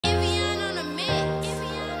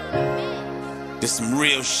This some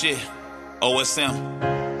real shit. OSM.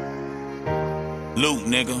 Luke,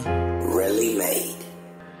 nigga. Really made.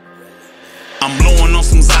 I'm blowing on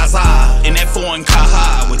some Zaza in that foreign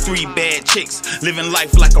Kaha with 3 bad chicks, living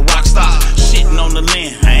life like a rock star. Shitting on the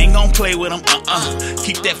land, I ain't gon' play with them,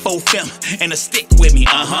 Keep that 4-5 and a stick with me,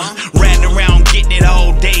 Riding around getting it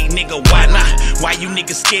all day, nigga, why not? Why you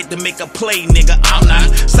niggas scared to make a play, nigga? I'm not.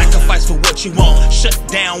 Sacrifice for what you want, shut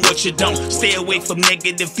down what you don't. Stay away from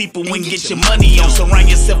negative people when you get your money on. Surround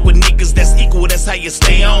yourself with niggas that's equal, that's how you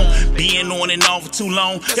stay on. Being on and off for too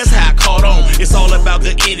long, that's how I caught on. It's all about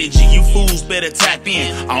the energy, you fools better tap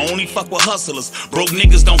in. I only fuck with hustlers, broke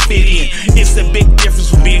niggas don't fit in. It's a big difference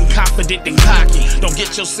from being confident and cocky. Don't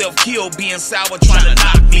get yourself killed being sour trying to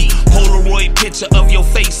knock me. Polaroid picture of your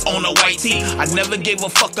face on a white tee. I never gave a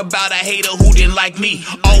fuck about a hater who didn't like me.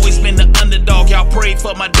 Always been the underdog, y'all prayed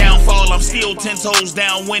for my downfall. I'm still 10 toes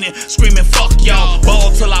down winning, screaming fuck y'all.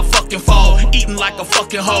 Ball till I fucking fall, eating like a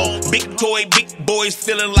fucking hoe. Big toy, big boys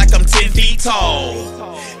feeling like I'm 10 feet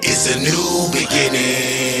tall. It's a new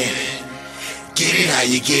beginning. Get it how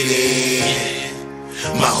you get it.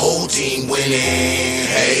 My whole team winning.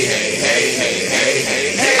 Hey, hey, hey, hey, hey,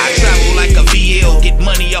 hey, hey. I travel like a VL, get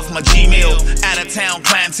money off my Gmail. Out of town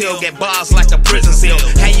clientele, get bars like a prison cell.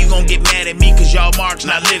 How you gon' get mad at me cause y'all march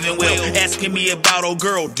not living well? Asking me about old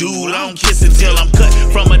girl, dude, I don't kiss until I'm cut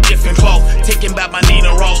from a different cloth. Taking back my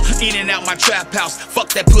Nina Ross, in and out my trap house. Fuck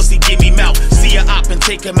that pussy, give me mouth. See a op and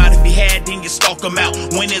take him out. If he had, then you stalk him out.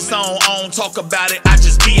 When it's on, I don't talk about it, I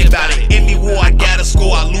just be about it. Every war I gotta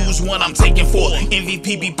score, I lose one, I'm taking 4.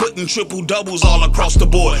 MVP be putting triple doubles all across the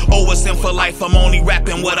board. OSM for life, I'm only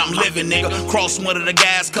rapping what I'm living, nigga. Cross one of the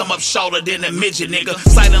guys, come up shorter than a midget, nigga.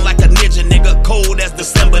 Silent like a ninja, nigga. Cold as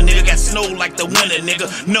December, nigga. Got snow like the winter, nigga.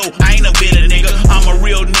 No, I ain't a bitter, nigga. I'm a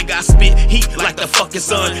real nigga. I spit heat like the fucking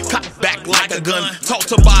sun. Cock back like a gun. Talk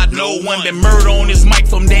to about no one. Been murder on this mic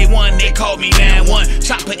from day one. They called me 9-1.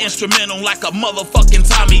 Chopper instrumental like a motherfucking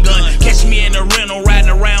Tommy gun. Catch me in the rental, riding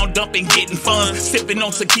around, dumping, getting fun. Sipping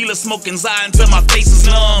on tequila, smoking Zion until my face is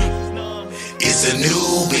numb. It's a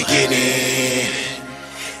new beginning.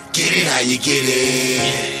 Get it how you get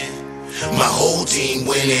it. My whole team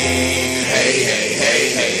winning. Hey, hey, hey,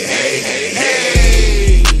 hey, hey, hey, hey.